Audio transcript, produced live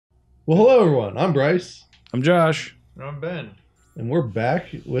Well, hello everyone. I'm Bryce, I'm Josh. And I'm Ben. and we're back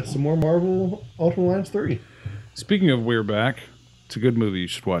with some more Marvel Ultimate Alliance 3. Speaking of We're Back, it's a good movie. You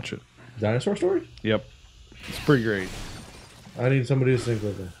should watch it. Dinosaur Story? Yep. It's pretty great. I need somebody to sync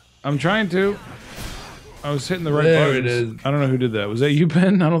with me. I'm trying to. I was hitting the right There buttons. it is. I don't know who did that. Was that you,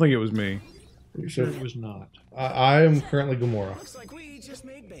 Ben? I don't think it was me. So, It was not. I am currently Gamora. Looks like we just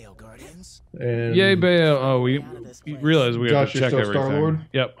made Bale Guardians. And Yay, Bale. Oh, we realize we have Josh, to you're check still everything. Star-Lord?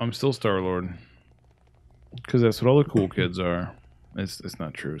 Yep, I'm still Star-Lord. Because that's what all the cool kids are. It's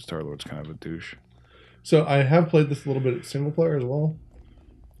not true. Star-Lord's kind of a douche. So I have played this a little bit single player as well.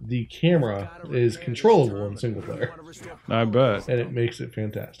 The camera is controllable in single player, I bet. and it makes it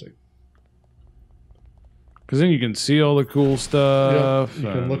fantastic. Because then you can see all the cool stuff. You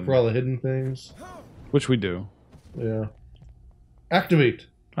can look for all the hidden things. Which we do. Yeah. Activate.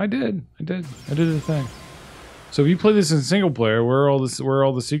 I did the thing. So if you play this in single player, where are all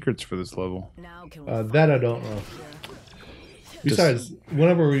the secrets for this level? That I don't know. Besides,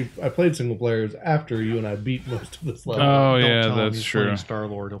 whenever I played single players after you and I beat most of this level. Oh Don't yeah, tell him that's he's true. playing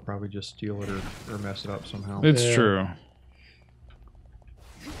Star-Lord, he'll probably just steal it or mess it up somehow. It's Yeah. true.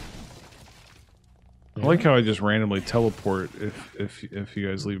 I like how I just randomly teleport if you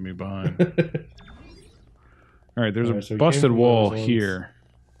guys leave me behind. All right, there's Alright, so a we came busted from wall those ones. here.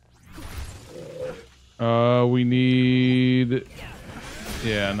 We need.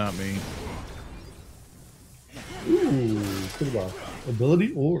 Yeah, not me. Ooh, pretty well.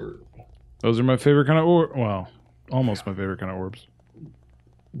 Ability orb. Those are my favorite kind of orb. Well, almost my favorite kind of orbs.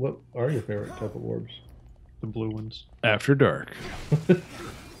 What are your favorite type of orbs? The blue ones. After dark.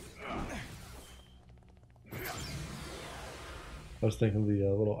 I was thinking the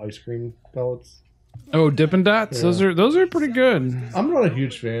little ice cream pellets. Oh, Dippin' Dots. Yeah. Those are pretty good. I'm not a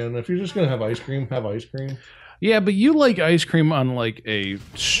huge fan. If you're just gonna have ice cream, have ice cream. Yeah, but you like ice cream on like a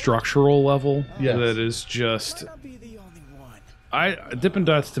structural level Yes. that is just. I'll be the only one. Dippin'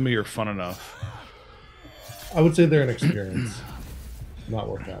 Dots to me are fun enough. I would say they're an experience, not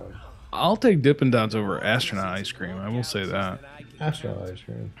worth having. I'll take Dippin' Dots over astronaut ice cream. I will say that. Astronaut ice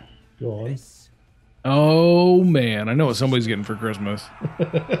cream. Go on. Oh man, I know what somebody's getting for Christmas.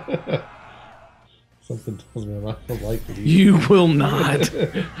 Something tells me I'm not gonna like it. Either. You will not.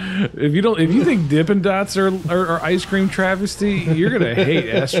 If you think Dippin' Dots are ice cream travesty, you're gonna hate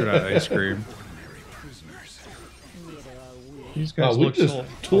astronaut ice cream. These guys we look just a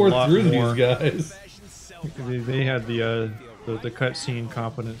tore lot through more. these guys. They had the cutscene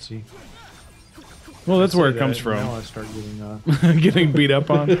competency. Well, that's where it Say comes that, Now from. I start getting Getting beat up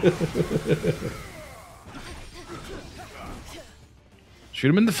on. Shoot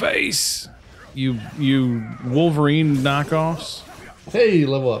him in the face. You Wolverine knockoffs. Hey,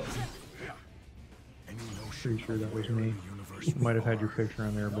 level up. pretty sure that was me. Might have had your picture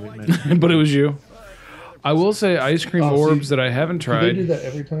on there, but it meant But it was you. I will say ice cream Oh, see, orbs that I haven't If they did tried. that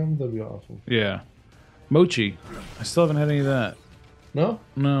every time, that'd be awesome. Yeah. Mochi. I still haven't had any of that. No?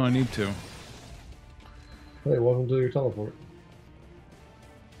 No, I need to. Hey, welcome to your teleport.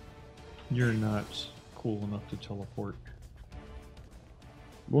 you're not cool enough to teleport.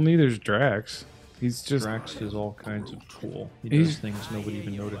 Well, neither's Drax. He's just. Drax is all kinds of cool. He He's- does things nobody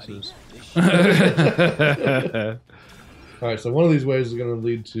even notices. Alright, so one of these ways is gonna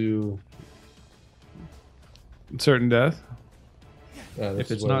lead to Certain death. this If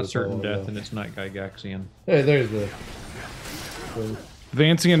is it's where not this certain all death, go. then it's not Gygaxian. Hey, there's the thing.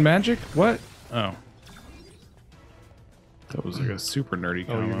 Advancing in magic? What? Oh. That was like a super nerdy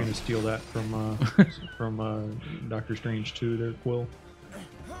Oh, you're comment. gonna steal that from Doctor Strange 2 there, Quill?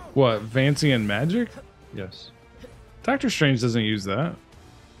 What? Advancing in magic? Yes. Doctor Strange doesn't use that.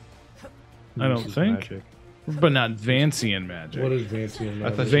 He I don't uses think. magic. But not Vancian magic. What is Vancian I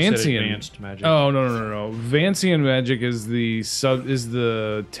thought magic? you said Vancian. advanced magic. Oh no! Vancian magic is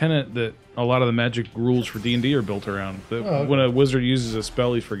the tenet that a lot of the magic rules for D&D are built around. That okay. When a wizard uses a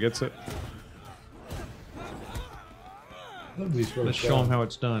spell, he forgets it. That'd be sort of Let's show him fun. how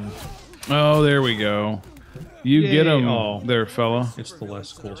it's done. Oh, there we go. You get Yay. him Oh. there, fella. It's the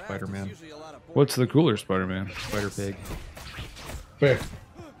less cool Spider-Man. What's the cooler Spider-Man? Spider-Pig. Fair.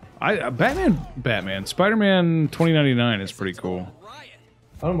 Batman. Spider-Man 2099 is pretty cool.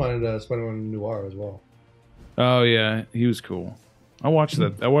 I don't mind Spider-Man Noir as well. Oh yeah, he was cool. I watched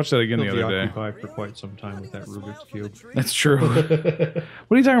that again He'll the be other day. occupied for quite some time with that Rubik's Cube. That's true. What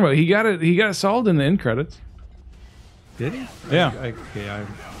are you talking about? He got it solved in the end credits. Did he? Yeah. I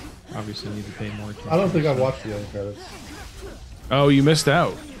obviously need to pay more attention. I don't think I watched the end credits. Oh, you missed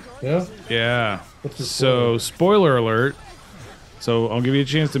out. Yeah? Yeah. What's the So, spoiler alert. So, I'll give you a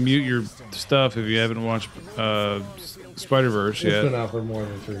chance to mute your stuff if you haven't watched Spider-Verse It's been yet. out for more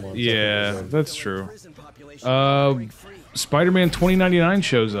than 3 months. Yeah, that's true. Spider-Man 2099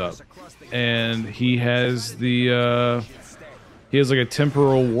 shows up, and he has the he has like a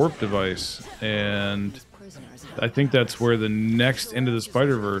temporal warp device, and I think that's where the next Into the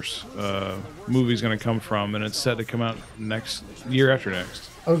Spider-Verse movie is going to come from, and it's set to come out next year after next.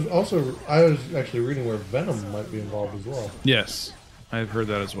 I was actually reading where Venom might be involved as well. Yes, I've heard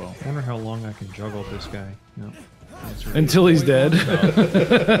that as well. I wonder how long I can juggle this guy. No. Until he's dead.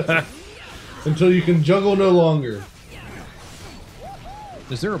 Until you can juggle no longer.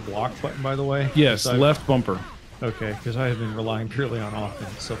 Is there a block button, by the way? Yes, 'Cause left bumper. Okay, because I have been relying purely on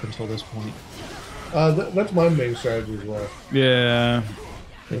offense up until this point. That's my main strategy as well. Yeah. In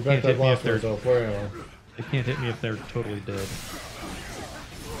can't fact, hit I've me lost if they're- myself. Where am I? They can't hit me if they're totally dead.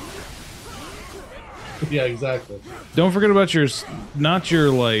 Yeah, exactly. Don't forget about not your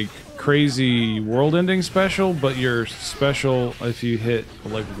like crazy world-ending special, but your special if you hit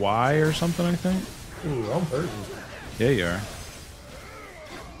like Y or something. I think. Ooh, I'm hurting. Yeah, you are.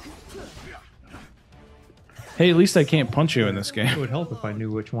 Hey, at least I can't punch you in this It game. would help if I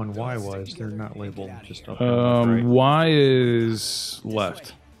knew which one Y was. They're not labeled just up and left, right? Y is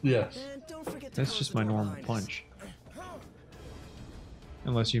left. Yes. That's just my normal punch.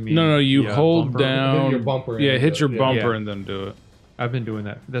 Unless you mean No, you the, hold bumper. down. Hit your bumper and Yeah, hit do your it, yeah. bumper Yeah. and then do it. I've been doing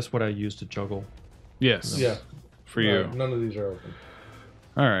that. That's what I use to juggle. Yes. Yeah. For you. Right, none of these are open.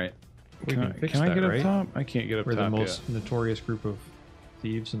 All right. We Can can I, fix can I that, get up right? top? I can't get up We're the top most yet. notorious group of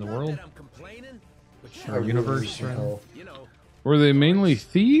thieves in the world. I'm complaining, but I Our really universe, need right? help. you know, Were they mainly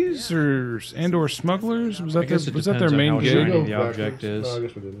thieves or smugglers? Was I that guess their, it was that their depends on main how Did we gig? shiny go the backwards? object is. No, I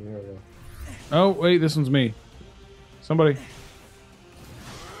guess we didn't. Here we go. Oh wait, this one's me. Somebody.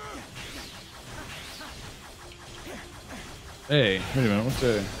 Hey, wait a minute. What's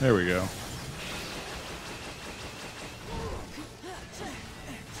that? There we go.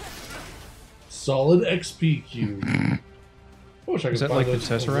 Solid XP cube. I wish I could Is that find like the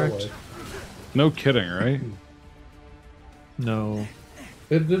those in real Tesseract? life. No kidding, right? No.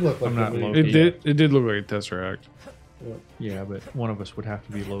 It did look like I'm not the Loki. mini- It did look like a Tesseract. Yeah, but one of us would have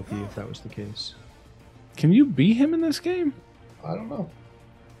to be Loki if that was the case. Can you beat him in this game? I don't know.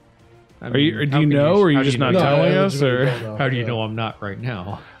 I Are you? mean, Or do how you can know, or are you how do just not know- telling I us? legitimately Or don't know. How do you Yeah. know I'm not right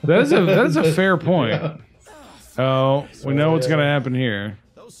now? that is a fair point. Oh, we know what's yeah. gonna happen here.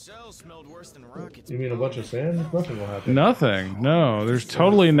 those cells smelled worse than rockets. You mean a bunch of sand? Nothing will happen. Nothing. No, there's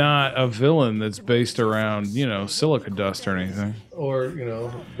totally not a villain that's based around silica dust or anything. Or,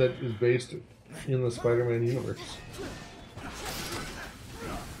 that is based in the Spider-Man universe.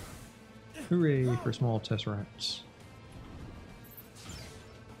 Hooray for small tesseracts.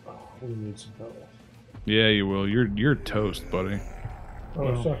 Oh, we need some help. Yeah, you will. You're toast, buddy. Oh,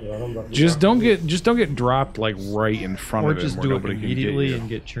 I'm talking about. I'm about to Just don't get dropped like right in front Or of him just where do it nobody can get immediately you. and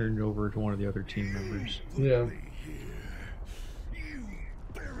get turned over to one of the other team members. Yeah.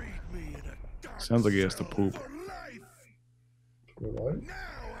 Sounds like he has to poop. Wait, what?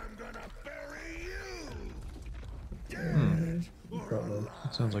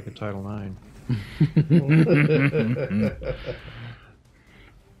 That sounds like a Title IX.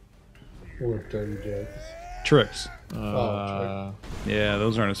 Or dirty jets. Tricks. Yeah,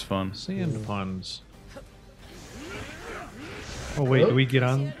 those aren't as fun. sand puns. Oh wait, do we get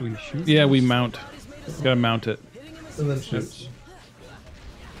on? Do we shoot? Yeah, we mount. Gotta mount it. And then shoots.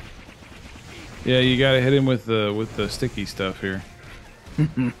 Yeah, you gotta hit him with the sticky stuff here. I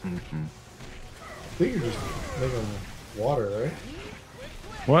think you're just making water, right?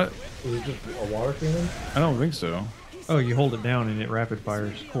 What? Is it just a water cannon? I don't think so. Oh, you hold it down and it rapid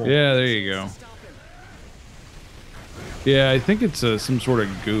fires. Cool. Yeah, there you go. Yeah, I think it's some sort of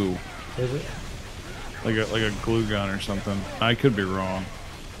goo, Is it? like a glue gun or something. I could be wrong.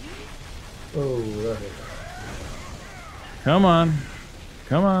 Oh, that hit. Come on,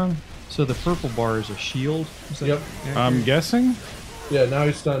 come on. So the purple bar is a shield. Is that Yep. accurate? I'm guessing. Yeah, now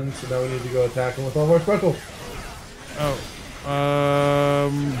he's stunned, so now we need to go attack him with all of our specials. Oh,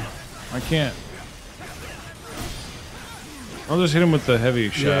 I can't. I'll just hit him with the heavy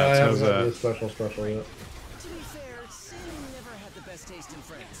shots. Yeah, I How's haven't got that? the special yet. To be fair, Sam never had the best taste in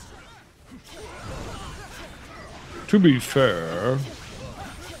friends. To be fair,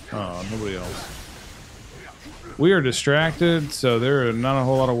 oh, nobody else. We are distracted, so there are not a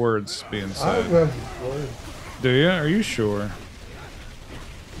whole lot of words being I said. have words. Do you? Are you sure?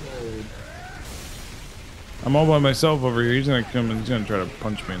 I'm all by myself over here. He's gonna come and he's gonna try to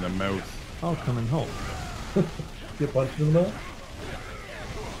punch me in the mouth. I'll come and help. Get punched in the mouth?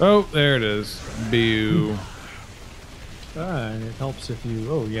 Oh, there it is. Bew. And it helps if you.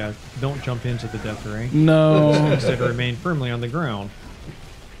 Oh yeah, don't jump into the death ray. No. Instead, remain firmly on the ground.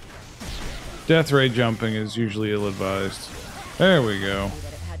 Death ray jumping is usually ill-advised. There we go.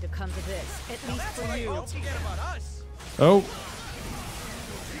 That it had to come to this, at least for you. Oh.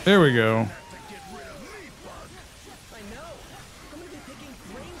 There we go.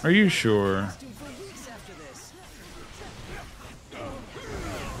 Are you sure?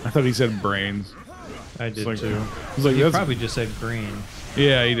 I thought he said brains. I did like- too. He's like, He that's... probably just said green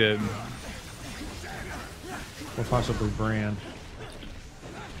Yeah, he did. or possibly brand.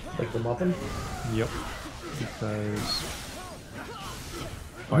 Like the muffin? Yep. Because.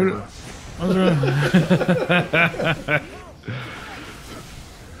 Who- Fiber. What's wrong? I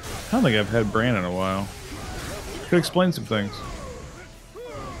don't think I've had Bran in a while. Could explain some things.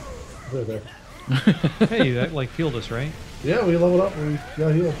 They're there. Hey, that like healed us, right? Yeah, we leveled up. We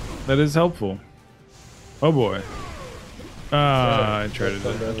got healed. That is helpful. Oh boy. I tried to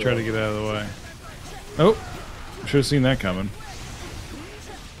get out of the way. Oh, should have seen that coming.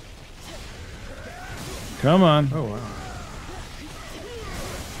 Come on. Oh wow.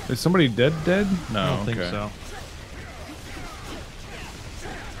 Is somebody dead? No, I don't think okay. so.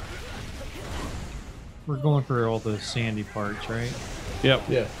 We're going for all the sandy parts, right? Yep.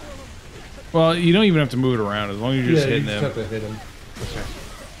 Yeah. Well, you don't even have to move it around as long as you're just Yeah, you hitting just him. have to hit him. Okay.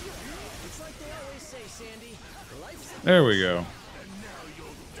 It's like they always say, Sandy. Life's There we go.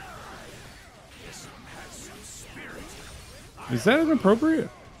 Is that inappropriate?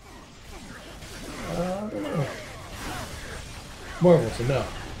 I don't know. Marvel, so no.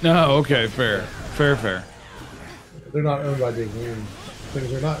 No, okay, fair. Fair. They're not owned by Big Green.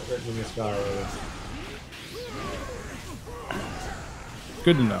 Things are not written in the sky. Really.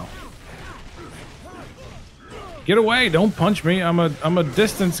 Good to know. Get away, don't punch me. I'm a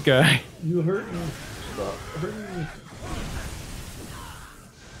distance guy. You hurt me. Stop hurting me.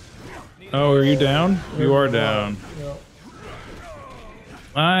 Oh, are you down? You are down. Yeah.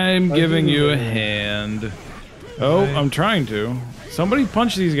 I'm giving you a hand. Oh, I'm trying to. Somebody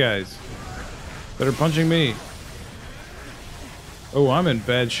punch these guys that are punching me. Oh, I'm in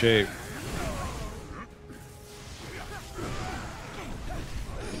bad shape.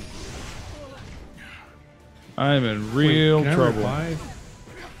 I'm in real Can I trouble. revive?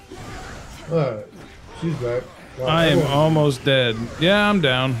 Alright. She's back. Wow, I am everyone- almost dead. Yeah, I'm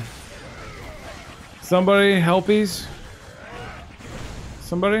down. Somebody helpies?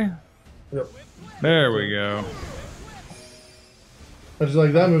 Somebody? Yep. There we go. How'd you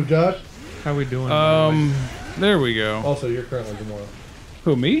like that move, Josh? How we doing? by the way? There we go. Also, you're currently Gamora.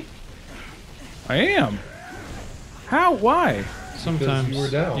 Who, me? I am. How? Why? Sometimes you were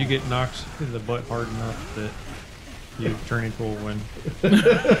down. you get knocked in the butt hard enough that you turn into a win.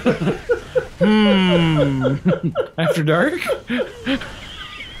 After dark?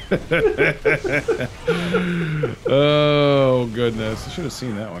 Oh goodness! I should have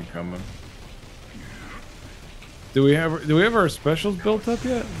seen that one coming. Do we have our specials built up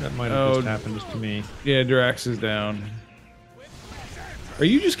yet? That might have just happened to me. Yeah, Drax is down. Are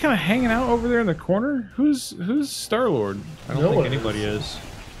you just kind of hanging out over there in the corner? Who's Star-Lord? I don't No think one anybody is.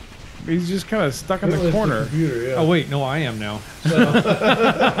 He's just kind of stuck in Apparently the it's corner. computer, yeah. Oh wait, no, I am now.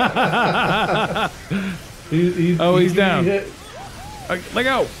 He's He's down. hit. Let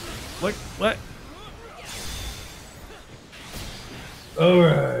go. Let.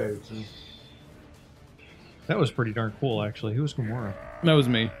 Alright. That was pretty darn cool, actually. Who was Gamora? That was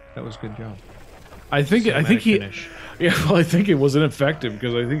me. That was a good job. I think Cinematic he. finish. Yeah, well, I think it was ineffective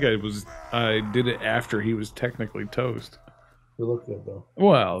because I think I did it after he was technically toast. It looked good, though.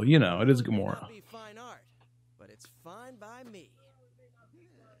 Well, you know, it is Gamora. be fine art, but it's fine by me.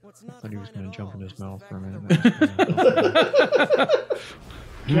 What's I not thought he was fine going at to jump all in his is the mouth for a fact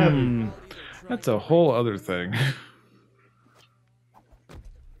minute. That's a whole other thing.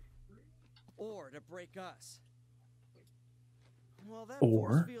 or to break us. Well, that Or?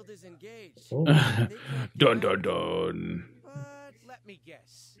 force field is engaged. Oh. They can't Dun get dun out. dun. But let me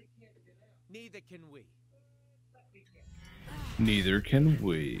guess. Neither can we. Neither can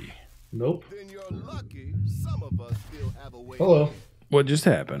we. Nope. Then you're lucky some of us still have a way. Hello. What just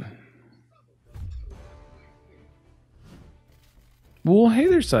happened? Well, hey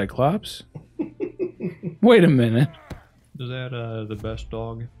there, Cyclops. Wait a minute. Is that the best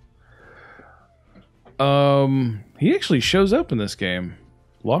dog? He actually shows up in this game.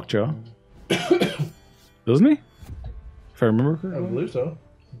 Lockjaw. Doesn't he? If I remember I correctly. believe so.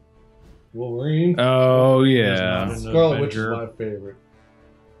 Wolverine. Oh, Not yeah. an Scarlet Witch is Avenger. my favorite.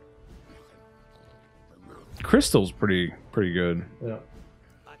 Crystal's pretty good. Yeah.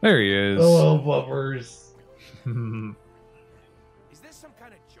 There he is. Hello, buffers.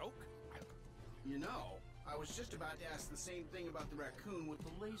 was just about to ask the same thing about the raccoon with the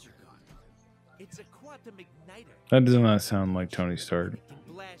laser gun. It's a quantum igniter. That does not sound like Tony Stark. It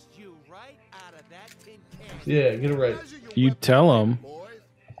can blast you right out of that tin can. Yeah, get it right. Measure your You weapons, tell 'em. boys.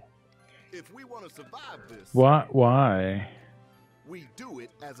 If we want to survive this, Why? Why? we do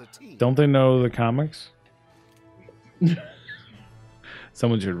it as a team. Don't they know the comics?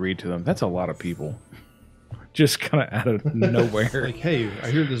 Someone should read to them. That's a lot of people. Just kind of out of nowhere. Like, hey,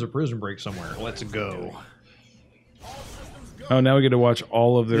 I hear there's a prison break somewhere. Let's go. Oh, now we get to watch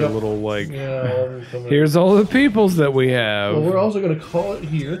all of their Yep. little, like, Yeah. here's all the peoples that we have. Well, we're also going to call it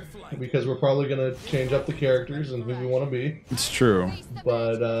here because we're probably going to change up the characters and who we want to be. It's true.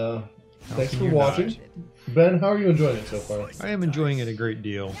 But thanks can for you watching. not? Ben, how are you enjoying it so far? I am enjoying it a great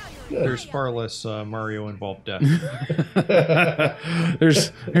deal. Good. There's far less Mario involved death.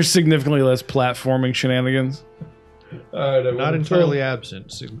 There's significantly less platforming shenanigans. All right, everyone. Not entirely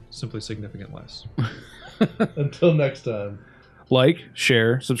absent, simply significant less. Until next time. Like,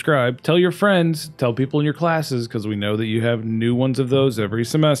 share, subscribe, tell your friends, tell people in your classes, because we know that you have new ones of those every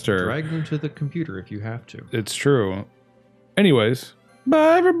semester. Drag them to the computer if you have to. It's true. Anyways,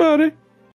 bye everybody.